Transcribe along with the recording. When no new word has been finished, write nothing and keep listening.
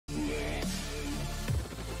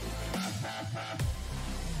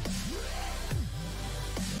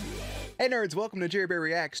Hey nerds, welcome to Jerry Bear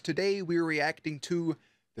Reacts. Today we're reacting to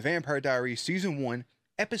The Vampire Diaries Season 1,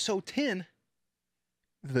 Episode 10,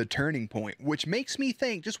 The Turning Point, which makes me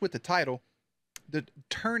think, just with the title, the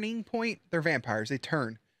turning point, they're vampires, they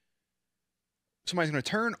turn. Somebody's going to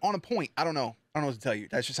turn on a point. I don't know what to tell you.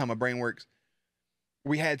 That's just how my brain works.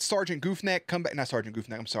 We had Sergeant Goofneck come back, not Sergeant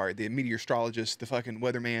Goofneck, I'm sorry, the meteorologist, the fucking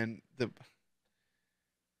weatherman,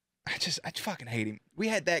 I fucking hate him. We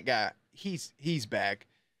had that guy, he's back.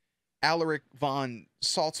 Alaric von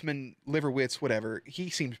Saltzman Liverwitz, whatever. He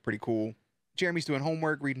seems pretty cool. Jeremy's doing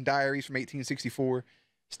homework, reading Diaries from 1864.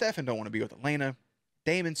 Stefan don't want to be with Elena.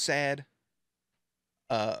 Damon's sad.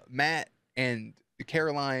 Matt and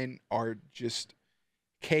Caroline are just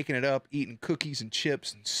caking it up, eating cookies and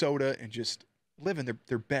chips and soda and just living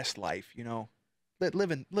their best life, you know?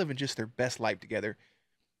 Living just their best life together.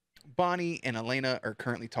 Bonnie and Elena are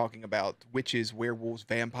currently talking about witches, werewolves,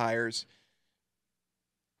 vampires,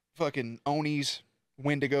 fucking Onis,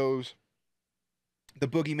 Wendigos, the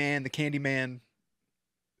Boogeyman, the Candyman,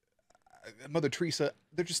 Mother Teresa.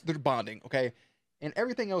 They're bonding, okay? And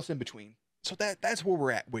everything else in between. So that's where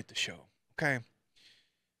we're at with the show, okay?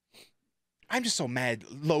 I'm just so mad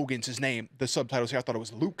Logan's his name. The subtitles here, I thought it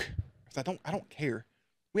was Luke. I don't care.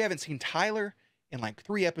 We haven't seen Tyler in like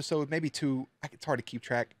 3 episodes, maybe 2. It's hard to keep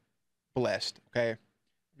track. Blessed, okay?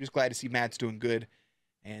 I'm just glad to see Matt's doing good.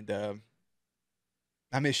 And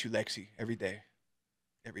I miss you, Lexi, every day.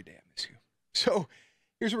 Every day I miss you. So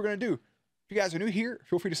here's what we're going to do. If you guys are new here,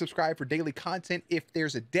 feel free to subscribe for daily content. If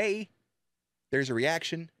there's a day, there's a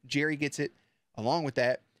reaction. Jerry gets it. Along with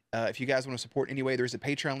that, if you guys want to support anyway, there's a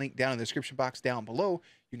Patreon link down in the description box down below.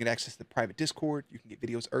 You can access the private Discord. You can get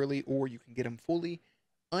videos early, or you can get them fully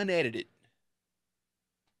unedited.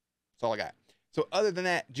 That's all I got. So other than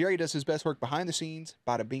that, Jerry does his best work behind the scenes.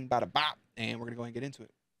 Bada bing, bada bop. And we're going to go ahead and get into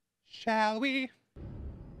it. Shall we?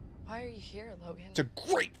 Why are you here, Logan? It's a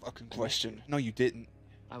great fucking question. No, you didn't.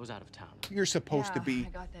 I was out of town. You're supposed to be.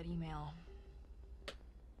 I got that email.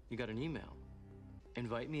 You got an email?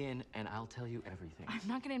 Invite me in and I'll tell you everything. I'm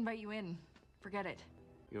not gonna invite you in. Forget it.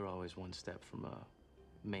 You're always one step from a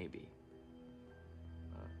maybe.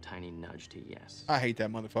 A tiny nudge to yes. I hate that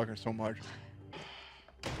motherfucker so much.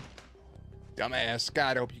 Dumbass.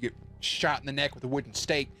 God, I hope you get shot in the neck with a wooden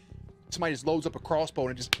stake. Somebody just loads up a crossbow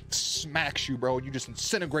and just smacks you, bro. And you just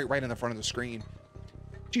disintegrate right in the front of the screen.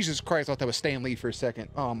 Jesus Christ, I thought that was Stan Lee for a second.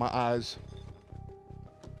 Oh, my eyes.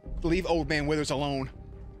 Leave old man Withers alone.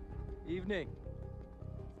 Evening.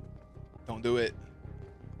 Don't do it.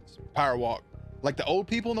 Power walk. Like the old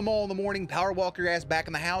people in the mall in the morning, power walk your ass back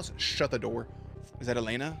in the house, shut the door. Is that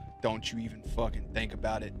Elena? Don't you even fucking think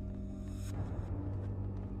about it.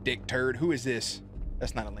 Dick turd. Who is this?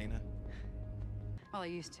 That's not Elena. Well, I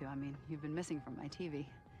used to. I mean, you've been missing from my TV.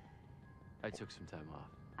 I took some time off.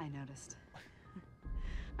 I noticed.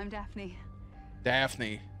 I'm Daphne.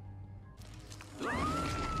 Daphne. Is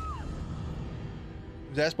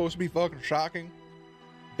that supposed to be fucking shocking?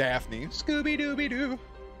 Daphne. Scooby-Dooby-Doo.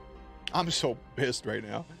 I'm so pissed right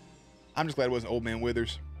now. I'm just glad it wasn't Old Man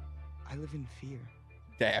Withers. I live in fear.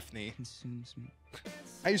 Daphne. It consumes me.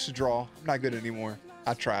 I used to draw. I'm not good anymore.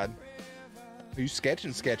 I tried. Are you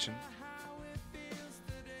sketching?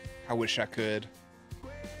 I wish I could.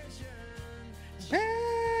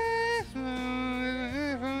 I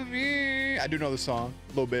do know the song a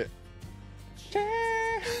little bit.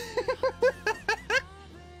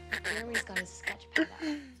 Jeremy's got a sketch for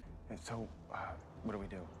that. So, what do we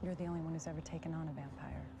do? You're the only one who's ever taken on a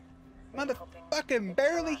vampire. Motherfucking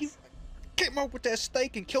barely. He came up with that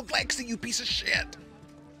steak and killed Lexi, you piece of shit.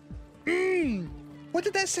 What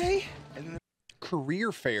did that say?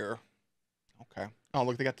 Career fair. Okay. Oh,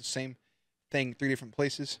 look, they got the same thing, 3 different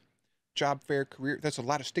places. Job fair, career. That's a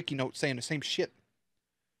lot of sticky notes saying the same shit.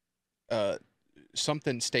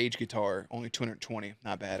 Something stage guitar, only 220.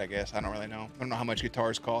 Not bad, I guess. I don't really know. I don't know how much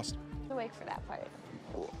guitars cost. Awake for that part.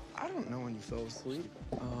 Well, I don't know when you fell asleep.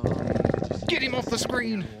 Get him off the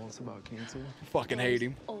screen. It's about cancer. Fucking hate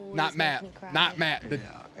him. Always Not Matt. make me cry. Not Matt. The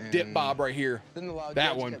dip bob right here. Then the loud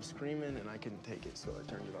That kids one. kept screaming, and I couldn't take it, so I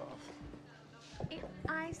turned it off.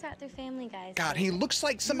 I sat through Family Guy. God, he looks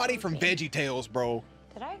like somebody from VeggieTales, bro.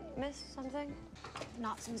 Did I miss something?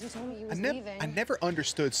 Not since you told me he was leaving. I never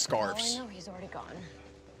understood scarves. Oh, I know he's already gone.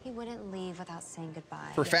 He wouldn't leave without saying goodbye.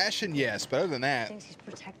 For fashion, yes, but other than that, Thinks he's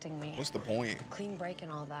protecting me. what's the point? Clean break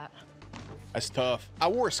and all that. That's tough. I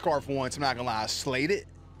wore a scarf once, I'm not gonna lie. I slayed it.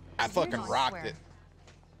 I fucking I rocked swear. it.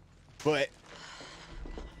 But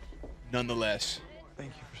nonetheless.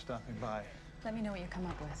 Thank you for stopping by. Let me know what you come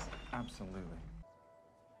up with. Absolutely.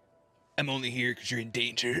 I'm only here because you're in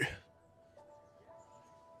danger.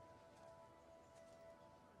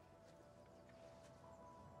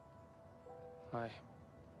 Hi.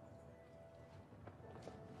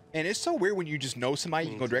 And it's so weird when you just know somebody,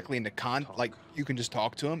 you can go directly into talk. like you can just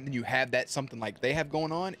talk to them, and you have that something like they have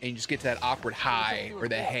going on, and you just get to that awkward hi or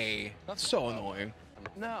the hey. It's so annoying.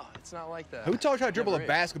 No, it's not like that. Who taught you how to dribble a Never is.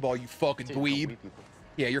 basketball, you fucking Dude, don't dweeb? meet people.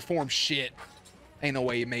 Yeah, your form's shit. Ain't no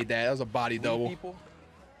way you made that. That was a body Meet double. people?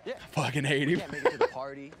 Yeah. Fucking hate We him. can't make it to the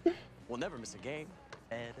party. We'll never miss a game.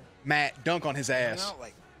 Ed. Matt, dunk on his Hung ass. out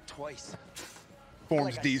like twice. Form's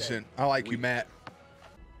like I said, decent. I like you, Matt.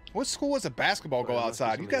 What school was a basketball go Well, it must be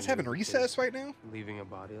outside? You guys something having new, recess because right now? Leaving a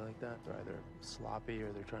body like that, they're either sloppy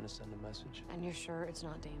or they're trying to send a message. And you're sure it's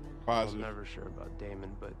not Damon? I'm Positive. never sure about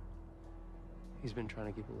Damon, but he's been trying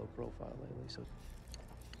to keep a low profile lately, so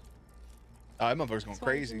That motherfucker's going So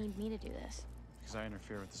why did you crazy. need me to do this? Because I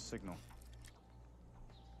interfere with the signal.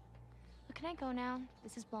 But can I go now?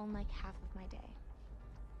 This has blown like half of my day.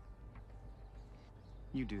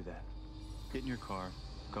 You do that. Get in your car,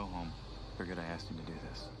 go home. Forget I asked you to do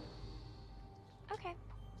this. Okay.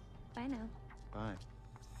 Bye now. Bye.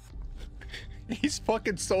 He's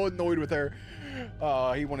fucking so annoyed with her.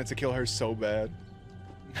 He wanted to kill her so bad.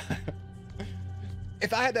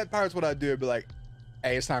 If I had that power, that's what I'd do. I'd be like,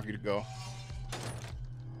 hey, it's time for you to go.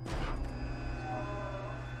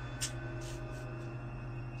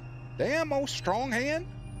 Damn, old strong hand.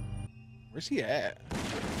 Where's he at?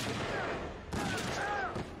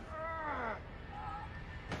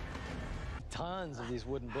 Tons of these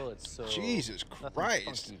wooden bullets, so Jesus nothing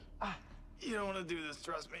Christ. funky. You don't want to do this,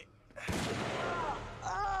 trust me.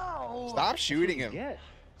 Stop shooting him. Yeah.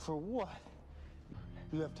 For what?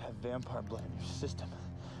 You have to have vampire blood in your system.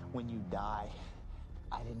 When you die,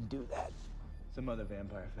 I didn't do that. Some other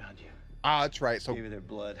vampire found you. Ah, that's right. So Gave you their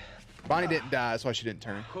blood. Bonnie didn't die, that's why she didn't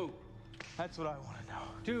turn. Who? That's what I want to know.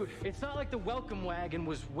 Dude, it's not like the welcome wagon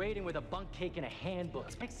was waiting with a bunk cake and a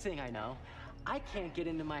handbook. Next thing I know, I can't get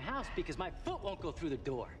into my house because my foot won't go through the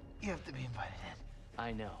door. You have to be invited in.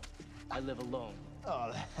 I know. I live alone.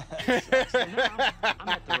 Oh, So now, I'm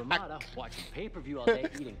at the Ramada watching pay-per-view all day,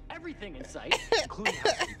 eating everything in sight, including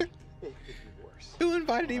housekeeping. it could be worse. Who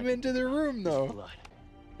invited him into the room, though? Blood.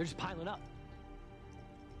 They're just piling up.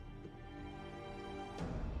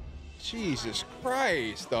 Jesus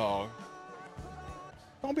Christ, dog.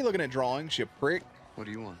 Don't be looking at drawings, you prick. What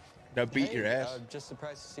do you want? They'll beat your ass. Just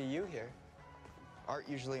surprised to see you here. Art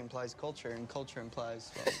usually implies culture, and culture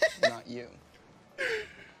implies, well, not you.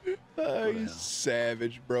 He's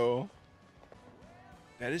savage, bro.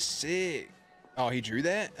 That is sick. Oh, he drew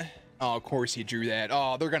that? Oh, of course he drew that.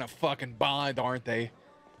 Oh, they're gonna fucking bond, aren't they?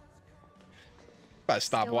 About to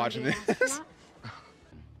stop Still wanna watching be an this. astronaut?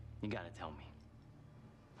 You gotta tell me.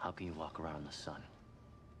 How can you walk around in the sun?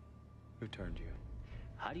 who turned you?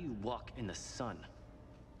 How do you walk in the sun?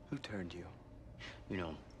 Who turned you? You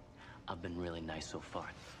know, I've been really nice so far,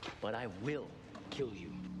 but I will kill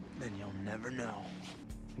you. Then you'll never know.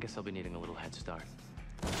 I guess I'll be needing a little head start.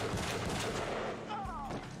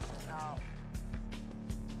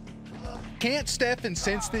 Can't Stefan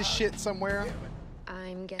sense this shit somewhere?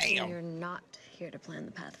 I'm guessing Damn. you're not here to plan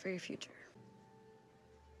the path for your future.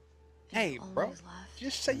 Hey, You've bro. always left.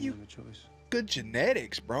 Just say you have a choice. good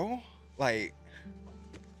genetics, bro. Like,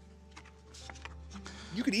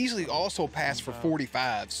 you could easily also pass for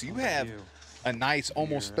 45, so you have a nice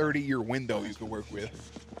almost 30-year window you can work with.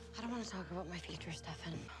 I don't want to talk about my future,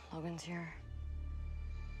 Stefan. Logan's here.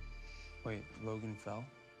 Wait, Logan fell?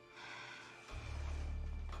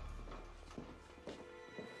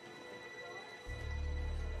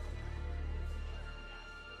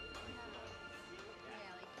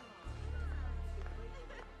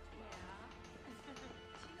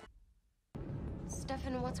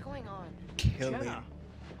 Stefan, what's going on? Killing. Are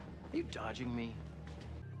you dodging me?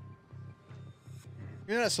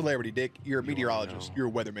 You're not a celebrity, Dick. You're a You wanna meteorologist. know? You're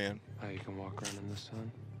a weatherman. How you can walk around in the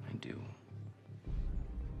sun? I do.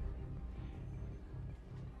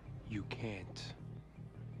 You can't.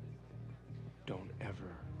 Don't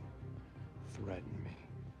ever threaten me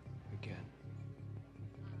again.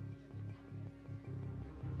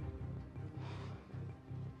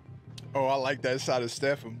 Oh, I like that side of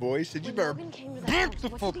Stefan, boy. Said you When better Logan came to the back house, the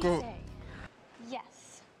what fuck did he up. say?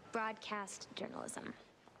 Yes, broadcast journalism.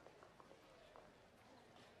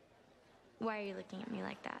 Why are you looking at me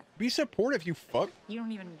like that? Be supportive, you fuck. You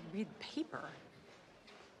don't even read the paper.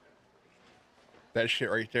 That shit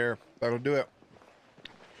right there. That'll do it.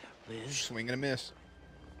 Liz? Swing and a miss.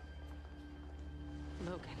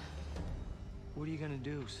 Logan. What are you gonna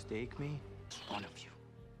do? Stake me? One of you.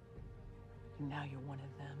 Now you're one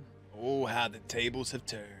of them. Oh, how the tables have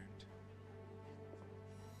turned.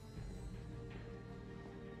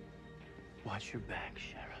 Watch your back,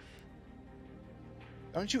 Sheriff.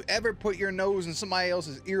 Don't you ever put your nose in somebody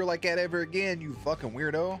else's ear like that ever again, you fucking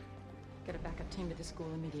weirdo. Get a backup team to the school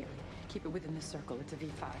immediately. Keep it within the circle. It's a V5.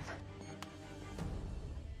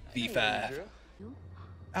 V5.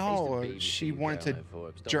 Oh, she wanted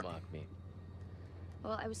to jerk.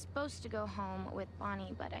 Well, I was supposed to go home with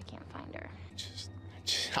Bonnie, but I can't find her.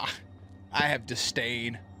 I have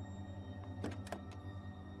disdain.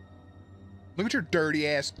 Look at your dirty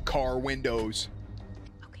ass car windows.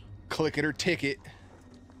 Okay. Click it or ticket.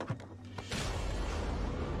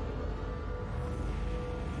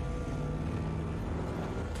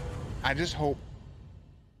 I just hope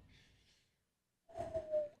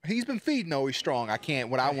he's been feeding though. He's strong. I can't.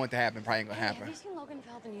 What I want to happen probably ain't gonna happen. Have you seen Logan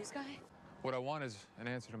Fell, the news guy? What I want is an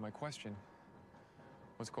answer to my question.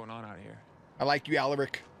 What's going on out here? I like you,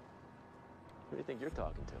 Alaric. Who do you think you're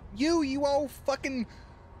talking to? You old fucking.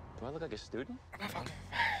 Do I look like a student?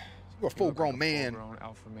 You're a full-grown man. Full-grown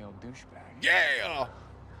alpha male douchebag. Yeah. Talk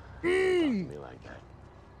to me like that.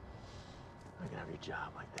 I can have your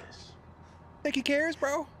job like this. Think he cares,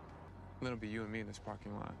 bro? Then it'll be you and me in this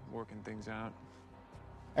parking lot, working things out.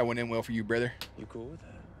 That went in well for you, brother. You cool with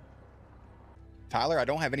that? Tyler, I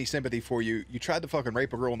don't have any sympathy for you. You tried to fucking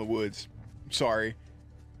rape a girl in the woods. I'm sorry.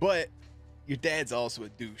 But your dad's also a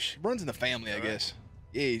douche. Runs in the family, I guess.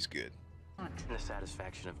 Yeah, he's good. The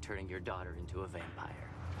satisfaction of turning your daughter into a vampire.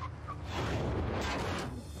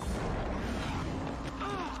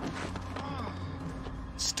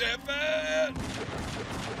 Stefan!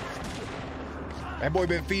 That boy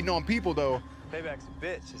been feeding on people, though. Payback's a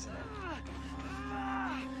bitch, isn't it?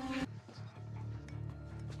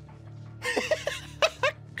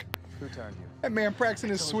 Who turned you? That man practicing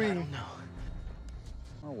his swing.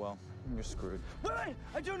 Oh well, you're screwed. Wait,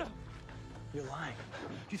 I do know. You're lying.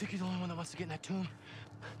 Do you think you're the only one that wants to get in that tomb?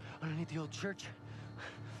 Underneath the old church?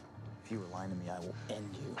 If you were lying to me, I will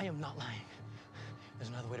end you. I am not lying. There's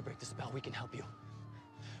another way to break the spell. We can help you.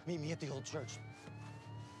 Meet me at the old church.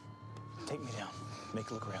 Take me down. Make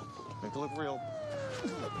it look real. Make it look real.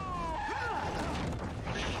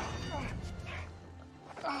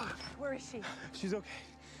 Where is she? She's okay.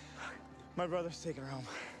 My brother's taking her home.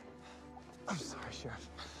 I'm sorry, Sheriff.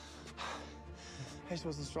 I just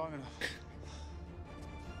wasn't strong enough.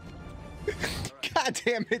 God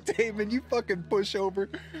damn it, Damon. You fucking pushover.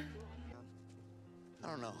 I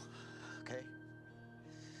don't know, okay?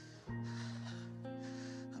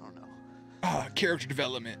 I don't know. Ah, character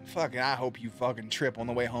development. Fucking, I hope you fucking trip on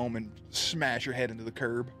the way home and smash your head into the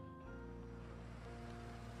curb.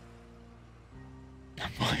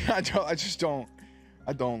 I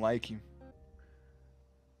don't like him.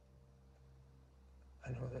 I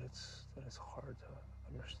know that it's hard to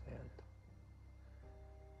understand.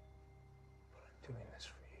 But I'm doing this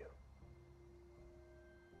for you.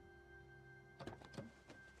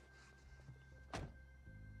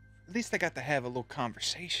 At least they got to have a little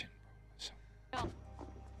conversation. So, No.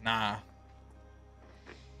 nah.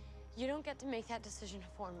 You don't get to make that decision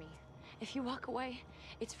for me. If you walk away,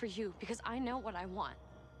 it's for you, because I know what I want.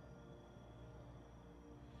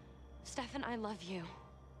 Stefan, I love you.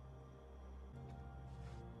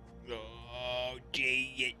 Oh,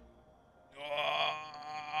 gee.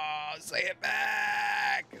 Oh, say it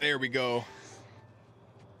back. There we go.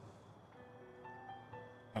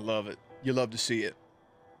 I love it. You love to see it.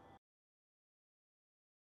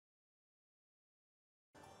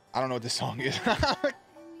 I don't know what this song is.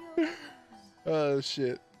 Oh,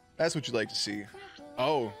 shit. That's what you like to see.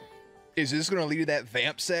 Oh. Is this going to lead to that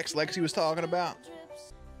vamp sex Lexi was talking about?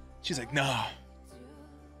 She's like, nah.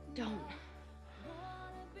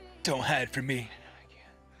 Don't hide from me.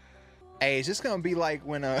 Hey, is this gonna be like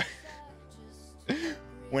when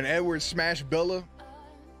when Edward smashed Bella?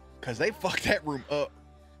 Cause they fucked that room up.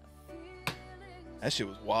 That shit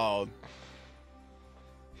was wild.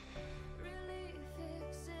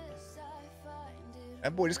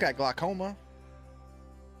 That boy just got glaucoma.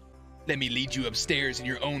 Let me lead you upstairs in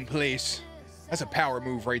your own place. That's a power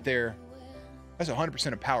move right there. That's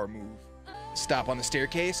 100% a power move. Stop on the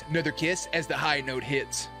staircase. Another kiss as the high note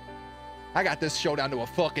hits. I got this show down to a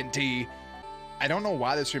fucking T. I don't know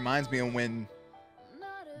why this reminds me of when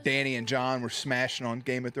Danny and John were smashing on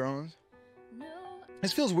Game of Thrones.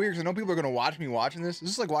 This feels weird because I know people are going to watch me watching this. This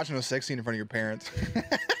is like watching a sex scene in front of your parents.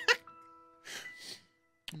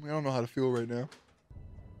 I don't know how to feel right now.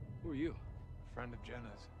 Who are you? Friend of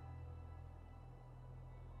Jenna's.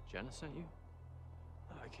 Jenna sent you?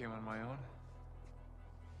 I came on my own.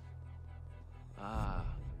 Ah,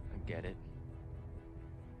 I get it.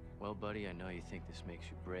 Well, buddy, I know you think this makes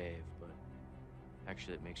you brave, but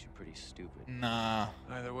actually it makes you pretty stupid. Nah.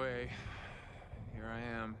 Either way, here I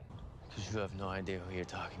am. Because you have no idea who you're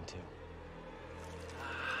talking to.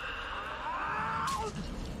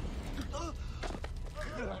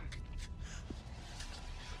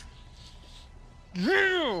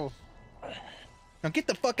 Yeah. Now get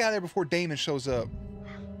the fuck out of there before Damon shows up.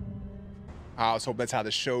 I was hoping that's how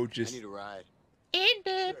the show just I need a ride.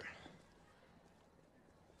 ended.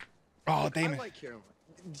 Oh, Damon. I like Caroline.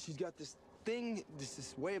 She's got this thing,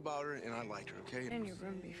 this way about her, and I like her, okay? In your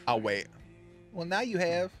room before. I'll wait. Well, now you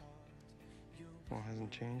have. Well, it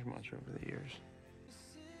hasn't changed much over the years.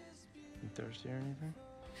 You thirsty or anything?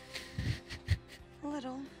 A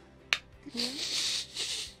little.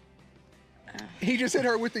 He just hit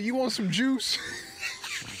her with the, you want some juice?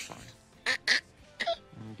 I'm fine.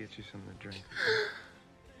 Let me get you something to drink.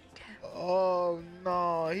 Oh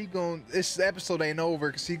no, he gon' this episode ain't over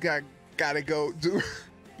because he gotta go do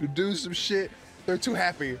some shit. They're too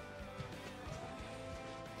happy.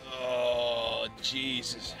 Oh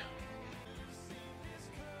Jesus.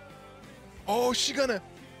 Oh, she gonna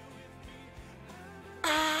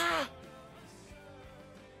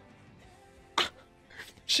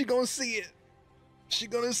she gonna see it. She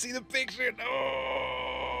gonna see the picture. No.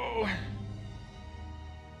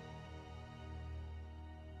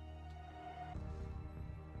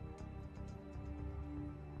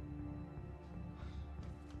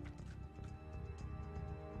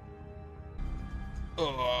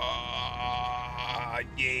 Oh,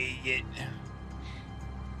 yeah.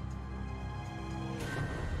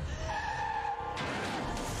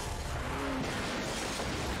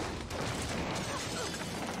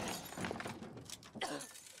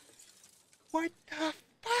 What the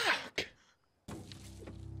fuck?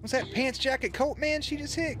 Was that pants, jacket, coat man she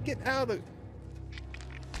just hit? Get out of the...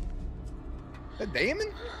 That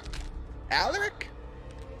Damon? Alaric?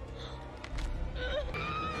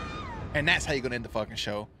 And that's how you're gonna end the fucking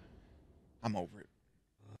show. I'm over it.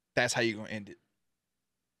 That's how you're gonna end it.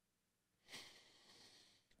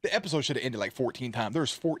 The episode should have ended like 14 times.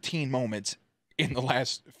 There's 14 moments in the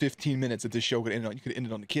last 15 minutes that this show could end on. You could have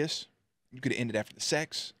ended on the kiss. You could have ended after the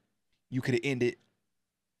sex. You could have ended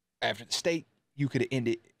after the steak. You could have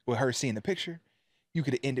ended with her seeing the picture. You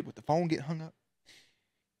could have ended with the phone getting hung up.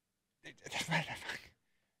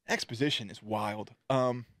 Exposition is wild.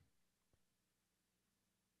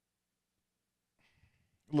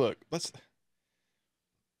 Look, let's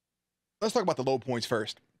talk about the low points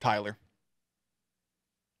first. Tyler,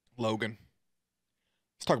 Logan.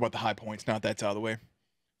 Let's talk about the high points. Now that that's out of the way.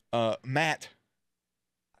 Matt,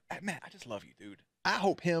 I just love you, dude. I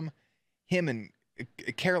hope him and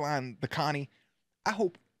Caroline, the Connie, I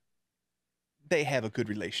hope they have a good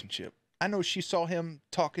relationship. I know she saw him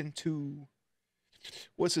talking to,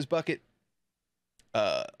 what's his bucket?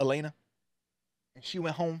 Elena. And she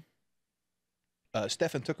went home.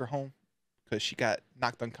 Stefan took her home because she got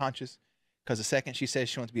knocked unconscious. Because the second she says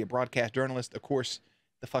she wants to be a broadcast journalist, of course,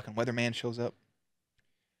 the fucking weatherman shows up.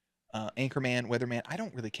 Anchorman, weatherman. I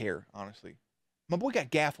don't really care, honestly. My boy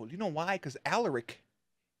got gaffled. You know why? Because Alaric,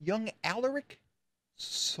 young Alaric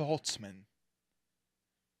Saltzman,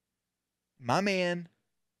 my man,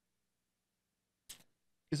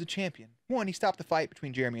 is a champion. One, he stopped the fight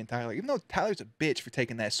between Jeremy and Tyler, even though Tyler's a bitch for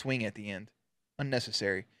taking that swing at the end.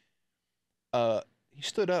 Unnecessary. He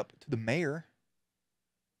stood up to the mayor.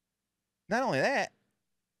 Not only that,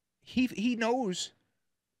 he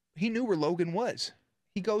knew where Logan was.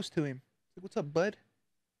 He goes to him. Like, what's up, bud?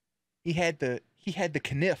 He had the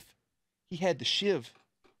kniff. He had the shiv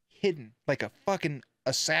hidden like a fucking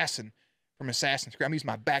assassin from Assassin's Creed. I'm using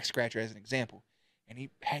my back scratcher as an example. And he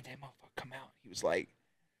had that motherfucker come out. He was like,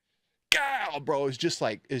 "God, bro, it's just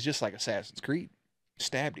like Assassin's Creed."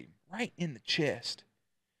 Stabbed him right in the chest.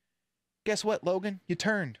 Guess what, Logan? You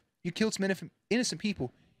turned. You killed some innocent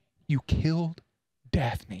people. You killed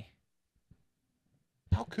Daphne.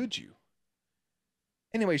 How could you?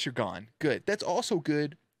 Anyways, you're gone. Good. That's also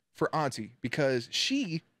good for Auntie because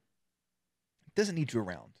she doesn't need you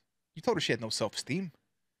around. You told her she had no self-esteem.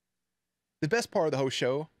 The best part of the whole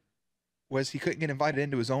show was he couldn't get invited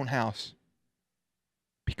into his own house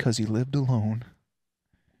because he lived alone.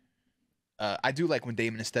 I do like when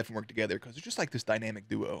Damon and Stefan work together because they're just like this dynamic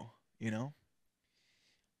duo, you know?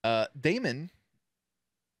 Damon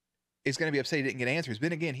is going to be upset he didn't get answers. But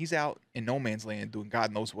then again, he's out in no man's land doing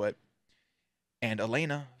God knows what. And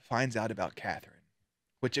Elena finds out about Catherine,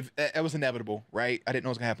 which that was inevitable, right? I didn't know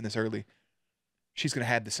it was going to happen this early. She's going to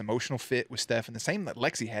have this emotional fit with Stefan, the same that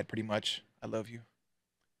Lexi had pretty much. I love you.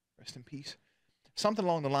 Rest in peace. Something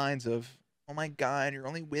along the lines of, oh my God, you're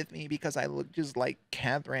only with me because I look just like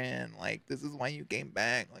Catherine. Like, this is why you came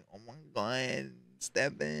back. Like, oh my God,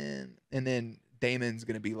 Stefan. And then Damon's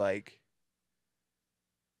going to be like,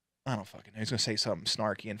 I don't fucking know. He's going to say something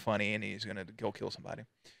snarky and funny, and he's going to go kill somebody.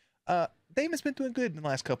 Damon's been doing good in the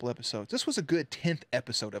last couple episodes. This was a good 10th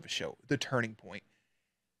episode of a show, the turning point.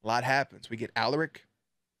 A lot happens. We get Alaric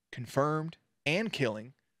confirmed and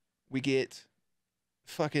killing. We get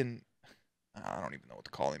fucking, I don't even know what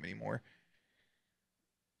to call him anymore.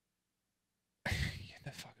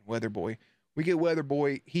 The fucking Weather Boy. We get Weather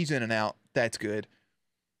Boy. He's in and out. That's good.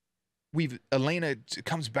 Elena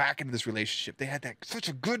comes back into this relationship. They had such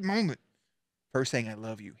a good moment. First saying, I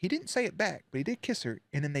love you. He didn't say it back, but he did kiss her.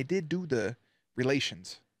 And then they did do the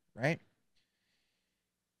relations, right?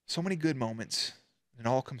 So many good moments. And it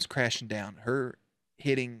all comes crashing down. Her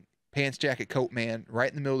hitting Pants Jacket Coat Man right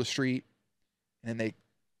in the middle of the street. And then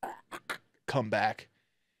they come back.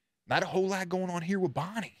 Not a whole lot going on here with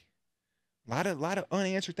Bonnie. A lot of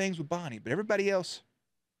unanswered things with Bonnie. But everybody else,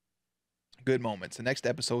 good moments. The next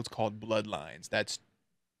episode's called Bloodlines. That's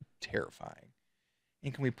terrifying.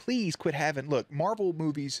 And can we please quit having, look, Marvel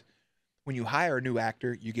movies, when you hire a new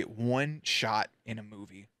actor, you get one shot in a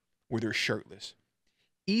movie where they're shirtless.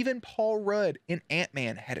 Even Paul Rudd in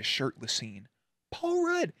Ant-Man had a shirtless scene. Paul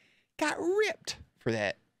Rudd got ripped for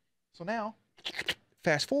that. So now,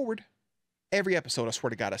 fast forward, every episode, I swear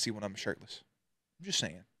to God, I see one of them shirtless. I'm just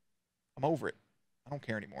saying. I'm over it. I don't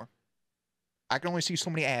care anymore. I can only see so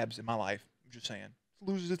many abs in my life. I'm just saying. It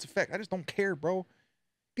loses its effect. I just don't care, bro.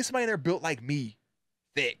 Get somebody there built like me.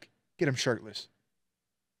 Thick. Get him shirtless.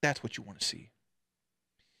 That's what you want to see.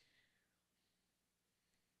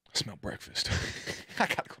 I smell breakfast. I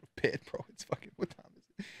gotta go to bed, bro. It's fucking, what time is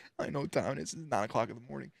it? I don't know what time it is. It's 9 o'clock in the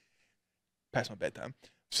morning. Past my bedtime.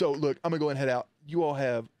 So, look, I'm gonna go ahead and head out. You all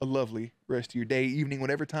have a lovely rest of your day, evening,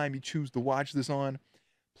 whatever time you choose to watch this on.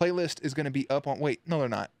 Playlist is gonna be up on, wait, no, they're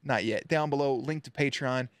not. Not yet. Down below, link to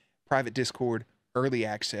Patreon, private Discord, early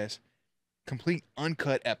access, complete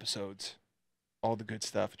uncut episodes. All the good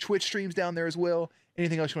stuff. Twitch streams down there as well.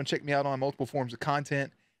 Anything else you want to check me out on? Multiple forms of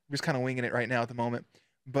content. I'm just kind of winging it right now at the moment.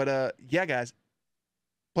 But yeah, guys.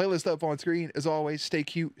 Playlist up on screen. As always, stay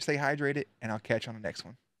cute, stay hydrated, and I'll catch you on the next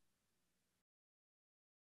one.